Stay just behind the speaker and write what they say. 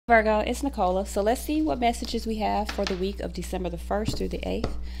Virgo, it's Nicola. So let's see what messages we have for the week of December the 1st through the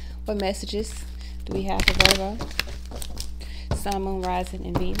 8th. What messages do we have for Virgo? Sun, Moon, Rising,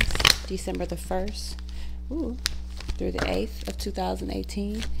 and Venus. December the 1st through the 8th of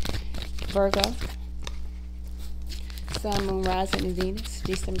 2018. Virgo. Sun, Moon, Rising, and Venus.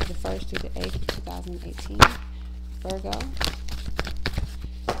 December the 1st through the 8th of 2018. Virgo.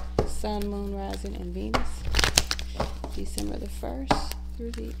 Sun, Moon, Rising, and Venus. December the 1st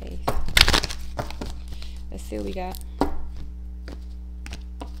through the 8th. Let's see what we got.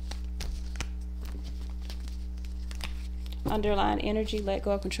 Underlying energy, let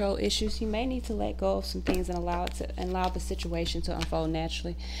go of control issues. You may need to let go of some things and allow the situation to unfold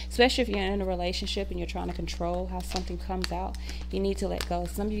naturally. Especially if you're in a relationship and you're trying to control how something comes out, you need to let go.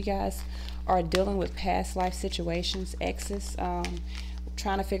 Some of you guys are dealing with past life situations, exes,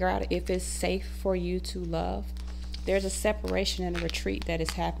 trying to figure out if it's safe for you to love. There's a separation and a retreat that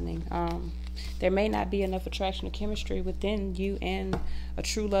is happening. There may not be enough attraction or chemistry within you and a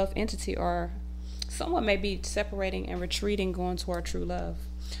true love entity, or someone may be separating and retreating, going toward true love.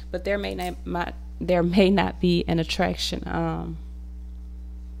 But there may not be an attraction.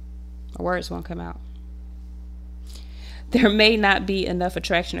 Words won't come out. There may not be enough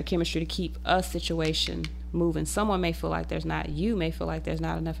attraction or chemistry to keep a situation moving. Someone may feel like there's not, you may feel like there's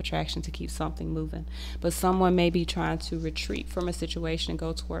not enough attraction to keep something moving. But someone may be trying to retreat from a situation and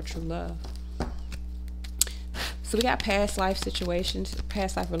go toward true love. So we got past life situations,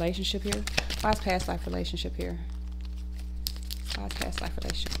 past life relationship here. Why is past life relationship here? Why is past life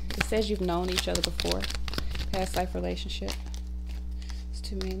relationship here? It says you've known each other before. Past life relationship. It's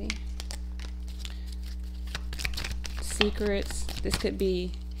too many. Secrets. This could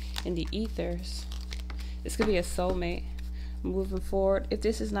be in the ethers. This could be a soulmate moving forward. If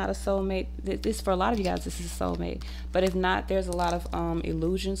this is not a soulmate, this for a lot of you guys, this is a soulmate. But if not, there's a lot of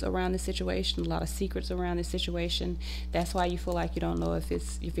illusions around this situation, a lot of secrets around this situation. That's why you feel like you don't know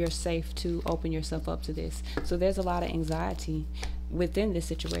if you're safe to open yourself up to this. So there's a lot of anxiety within this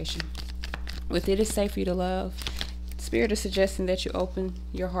situation. With it is safe for you to love. Spirit is suggesting that you open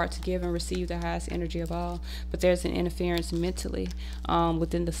your heart to give and receive the highest energy of all, but there's an interference mentally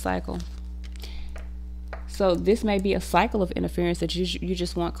within the cycle. So this may be a cycle of interference that you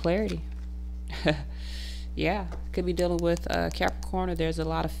just want clarity. Yeah, could be dealing with Capricorn, or there's a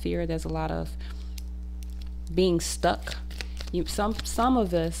lot of fear. There's a lot of being stuck. Some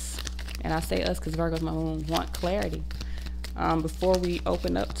of us, and I say us because Virgo's my moon, want clarity before we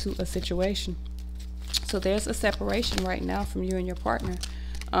open up to a situation. So there's a separation right now from you and your partner.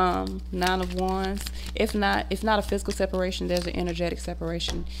 9 of Wands. If not a physical separation, there's an energetic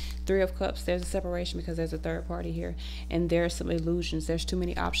separation. 3 of Cups, there's a separation because there's a third party here, and there's some illusions. There's too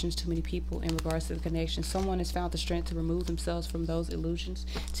many options, too many people in regards to the connection. Someone has found the strength to remove themselves from those illusions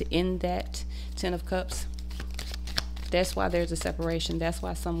to end that 10 of Cups. That's why there's a separation. That's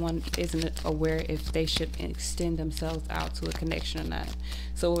why someone isn't aware if they should extend themselves out to a connection or not.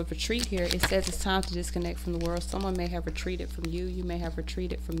 So with retreat here, it says it's time to disconnect from the world. Someone may have retreated from you. You may have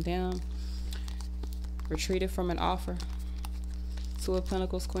retreated from them. Retreated from an offer. 2 of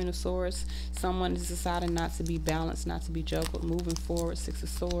Pentacles, Queen of Swords. Someone is deciding not to be balanced, not to be juggled, moving forward. 6 of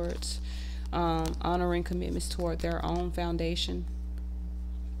Swords. Honoring commitments toward their own foundation.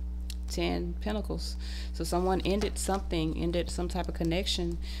 10 Pentacles. So someone ended some type of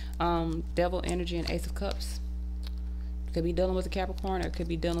connection. Devil energy and Ace of Cups. Could be dealing with a Capricorn, or it could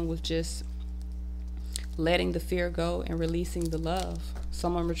be dealing with just letting the fear go and releasing the love.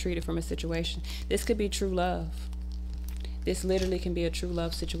 Someone retreated from a situation. This could be true love. This literally can be a true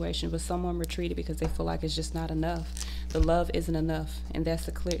love situation, but someone retreated because they feel like it's just not enough. The love isn't enough, and that's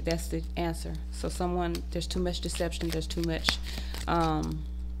the answer. So there's too much deception, there's too much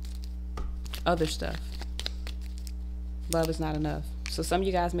other stuff. Love is not enough. So some of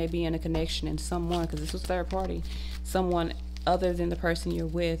you guys may be in a connection, and someone, because this was third party, someone other than the person you're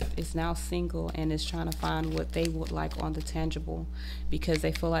with is now single and is trying to find what they would like on the tangible, because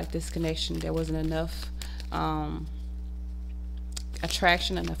they feel like this connection, there wasn't enough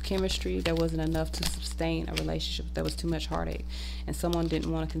attraction, enough chemistry. There wasn't enough to sustain a relationship. There was too much heartache, and someone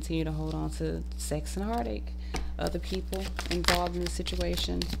didn't want to continue to hold on to sex and heartache. Other people involved in the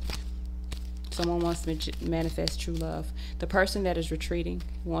situation. Someone wants to manifest true love. The person that is retreating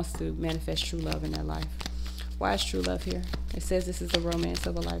wants to manifest true love in their life. Why is true love here? It says this is the romance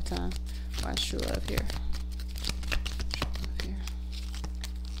of a lifetime. Why is true love here? True love here.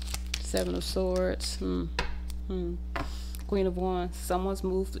 7 of Swords. Queen of Wands. Someone's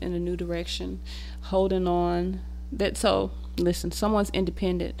moved in a new direction, holding on. So listen, someone's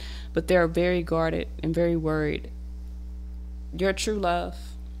independent, but they're very guarded and very worried. Your true love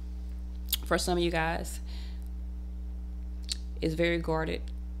For some of you guys, is very guarded,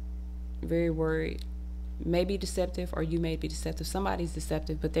 very worried, maybe deceptive, or you may be deceptive. Somebody's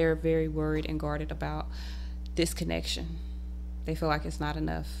deceptive, but they're very worried and guarded about this connection. They feel like it's not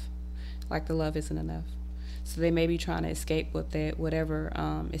enough, like the love isn't enough. So they may be trying to escape whatever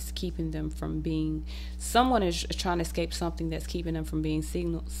is keeping them from being. Someone is trying to escape something that's keeping them from being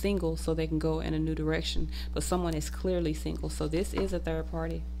single, so they can go in a new direction. But someone is clearly single. So this is a third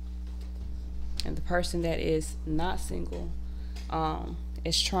party. And the person that is not single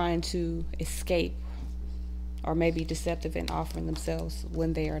is trying to escape, or maybe deceptive and offering themselves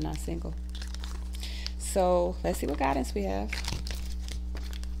when they are not single. So let's see what guidance we have.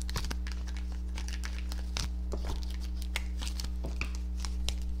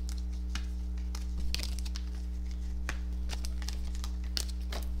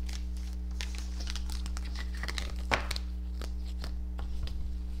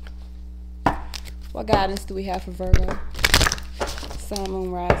 What guidance do we have for Virgo? Sun,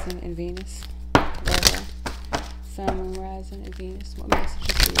 Moon, Rising, and Venus. Virgo. Sun, Moon, Rising, and Venus. What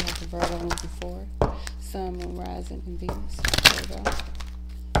messages do we have for Virgo moving forward? Sun, Moon, Rising, and Venus. Virgo.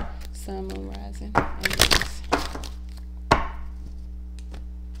 Sun, Moon, Rising, and Venus.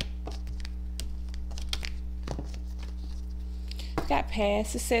 Got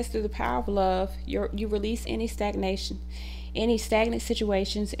past. It says through the power of love, you release any stagnation, any stagnant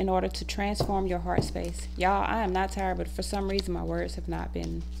situations in order to transform your heart space. Y'all, I am not tired, but for some reason my words have not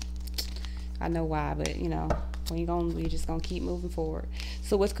been, I know why, but you know, we just gonna keep moving forward.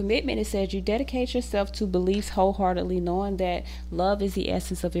 So with commitment, it says you dedicate yourself to beliefs wholeheartedly, knowing that love is the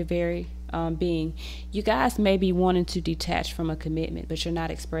essence of your very being. You guys may be wanting to detach from a commitment, but you're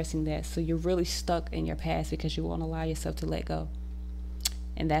not expressing that. So you're really stuck in your past because you won't allow yourself to let go.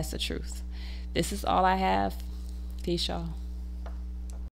 And that's the truth. This is all I have. Peace, y'all.